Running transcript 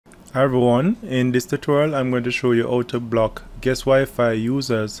Hi everyone, in this tutorial I'm going to show you how to block Guest Wi-Fi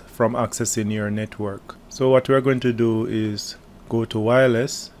users from accessing your network. So what we're going to do is go to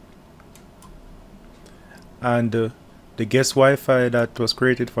wireless, and the Guest Wi-Fi that was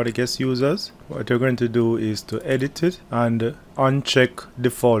created for the guest users, what you're going to do is to edit it and uncheck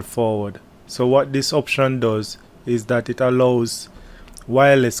default forward. So what this option does is that it allows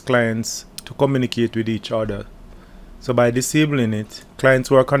wireless clients to communicate with each other. So by disabling it, clients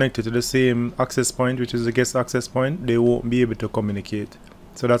who are connected to the same access point, which is the guest access point, they won't be able to communicate.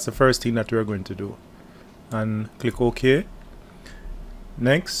 So that's the first thing that we're going to do. And click OK.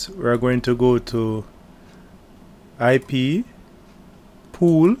 Next, we're going to go to IP,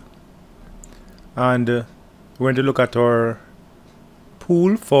 pool, and we're going to look at our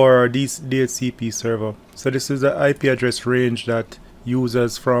pool for this DHCP server. So this is the IP address range that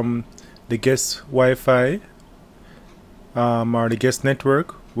users from the guest Wi-Fi or the guest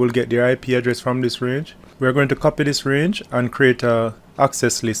network will get their IP address from this range. We're going to copy this range and create a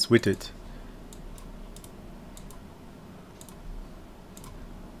access list with it.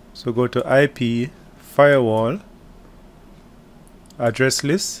 So go to IP firewall address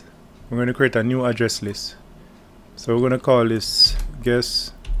list. We're going to create a new address list. So we're going to call this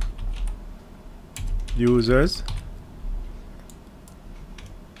guest users.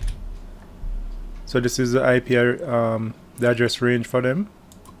 So this is the IP the address range for them.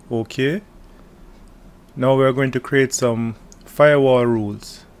 Okay. Now we're going to create some firewall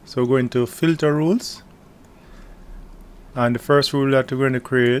rules. So we're going to filter rules, and the first rule that we're going to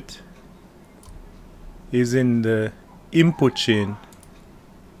create is in the input chain,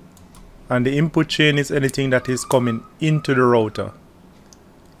 and the input chain is anything that is coming into the router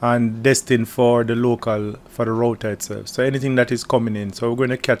and destined for the local, for the router itself. So anything that is coming in, so we're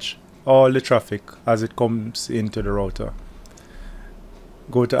going to catch all the traffic as it comes into the router.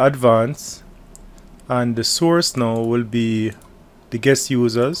 Go to advanced, and the source now will be the guest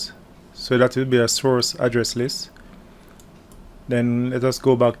users, so that will be a source address list. Then let us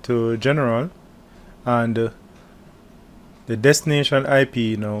go back to general, and the destination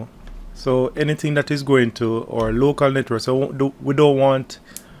IP now. So anything that is going to our local network, so we don't want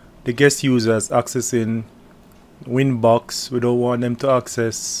the guest users accessing Winbox, we don't want them to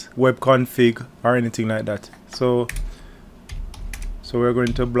access web config or anything like that. So we're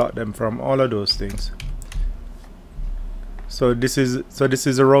going to block them from all of those things. So this is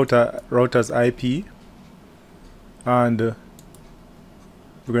a router's IP, and we're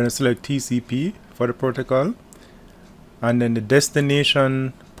going to select TCP for the protocol, and then the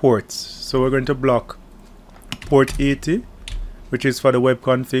destination ports. So we're going to block port 80, which is for the web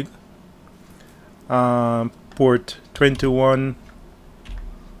config, port 21,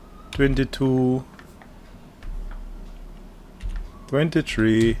 22,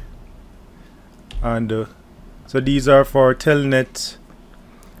 23, and so these are for telnet,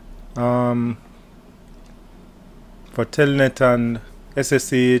 and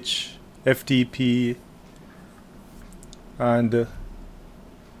SSH, FTP, and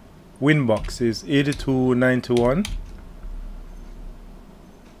Winbox is 8291,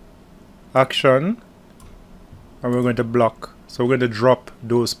 action, and we're going to block. So we're going to drop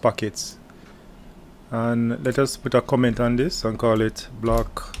those packets, and let us put a comment on this and call it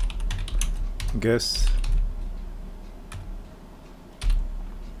block guest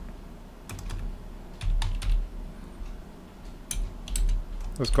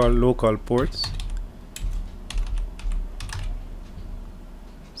let's call local ports,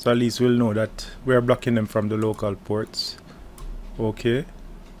 so at least we'll know that we are blocking them from the local ports. Okay.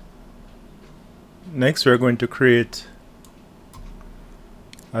 Next, we're going to create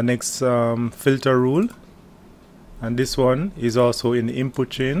a next filter rule, and this one is also in the input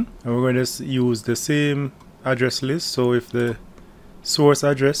chain, and we're going to use the same address list. So if the source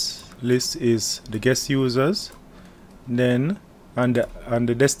address list is the guest users, then and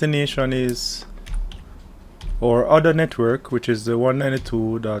the destination is our other network, which is the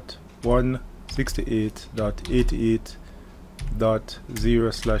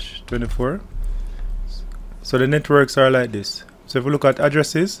 192.168.88.0/24. So the networks are like this. So if we look at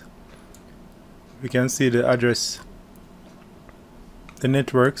addresses, we can see the address, the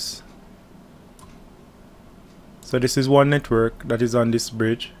networks. So this is one network that is on this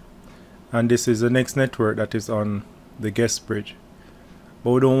bridge, and this is the next network that is on the guest bridge.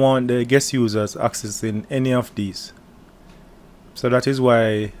 But we don't want the guest users accessing any of these. So that is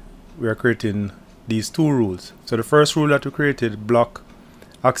why we are creating these two rules. So the first rule that we created, block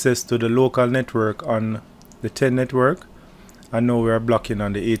access to the local network on the 10 network, and now we are blocking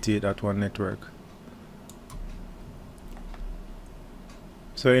on the 88.1 network.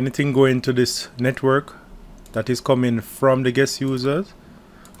 So anything going to this network that is coming from the guest users,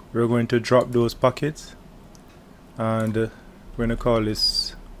 we're going to drop those packets, and we're going to call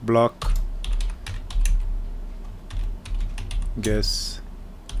this block guest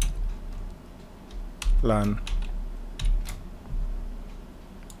LAN.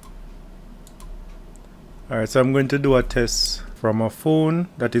 Alright, so I'm going to do a test from a phone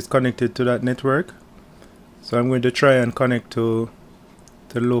that is connected to that network. So I'm going to try and connect to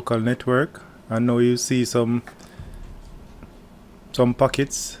the local network, and now you see some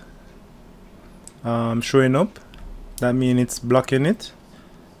packets showing up. That means it's blocking it.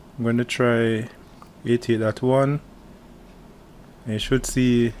 I'm going to try 88.1. You should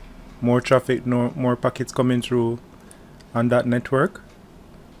see more traffic, more packets coming through on that network.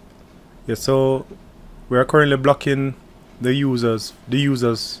 Yeah, so we are currently blocking the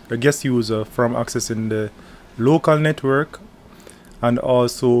guest user from accessing the local network, and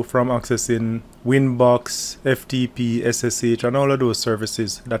also from accessing Winbox, FTP, SSH, and all of those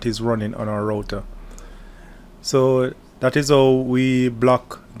services that is running on our router. So that is how we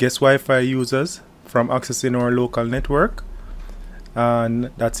block Guest Wi-Fi users from accessing our local network.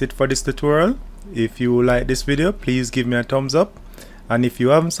 And that's it for this tutorial. If you like this video, please give me a thumbs up, and if you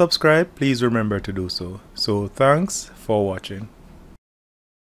haven't subscribed, please remember to do so. So thanks for watching.